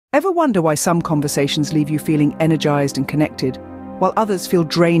Ever wonder why some conversations leave you feeling energized and connected, while others feel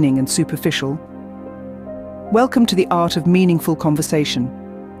draining and superficial? Welcome to the art of meaningful conversation,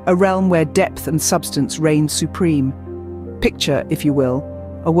 a realm where depth and substance reign supreme. Picture, if you will,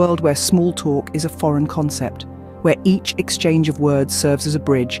 a world where small talk is a foreign concept, where each exchange of words serves as a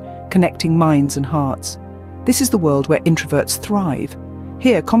bridge, connecting minds and hearts. This is the world where introverts thrive.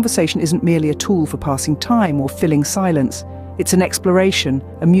 Here, conversation isn't merely a tool for passing time or filling silence. It's an exploration,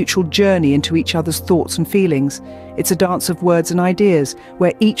 a mutual journey into each other's thoughts and feelings. It's a dance of words and ideas,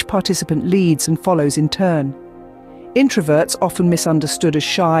 where each participant leads and follows in turn. Introverts, often misunderstood as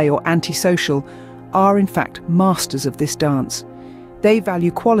shy or antisocial, are in fact masters of this dance. They value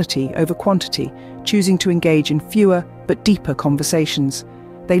quality over quantity, choosing to engage in fewer but deeper conversations.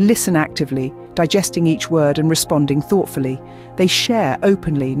 They listen actively, digesting each word and responding thoughtfully. They share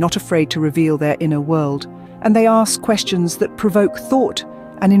openly, not afraid to reveal their inner world. And they ask questions that provoke thought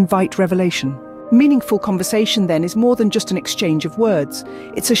and invite revelation. Meaningful conversation, then, is more than just an exchange of words.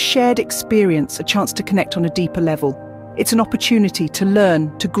 It's a shared experience, a chance to connect on a deeper level. It's an opportunity to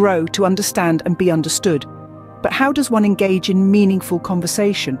learn, to grow, to understand and be understood. But how does one engage in meaningful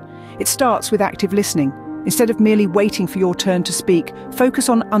conversation? It starts with active listening. Instead of merely waiting for your turn to speak, focus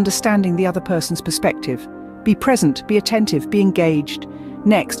on understanding the other person's perspective. Be present, be attentive, be engaged.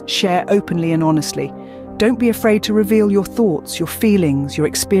 Next, share openly and honestly. Don't be afraid to reveal your thoughts, your feelings, your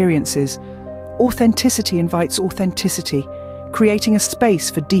experiences. Authenticity invites authenticity, creating a space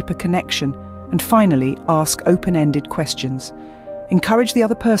for deeper connection. And finally, ask open-ended questions. Encourage the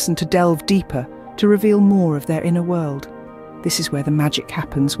other person to delve deeper, to reveal more of their inner world. This is where the magic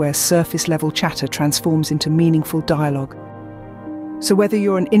happens, where surface-level chatter transforms into meaningful dialogue. So whether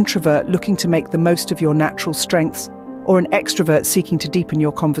you're an introvert looking to make the most of your natural strengths, or an extrovert seeking to deepen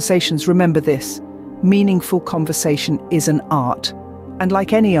your conversations, remember this: meaningful conversation is an art. And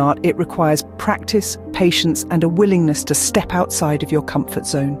like any art, it requires practice, patience, and a willingness to step outside of your comfort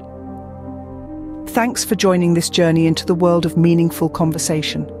zone. Thanks for joining this journey into the world of meaningful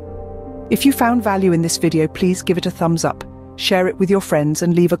conversation. If you found value in this video, please give it a thumbs up, share it with your friends,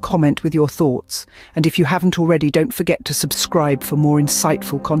 and leave a comment with your thoughts. And if you haven't already, don't forget to subscribe for more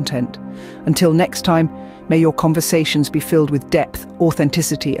insightful content. Until next time, may your conversations be filled with depth,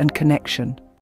 authenticity, and connection.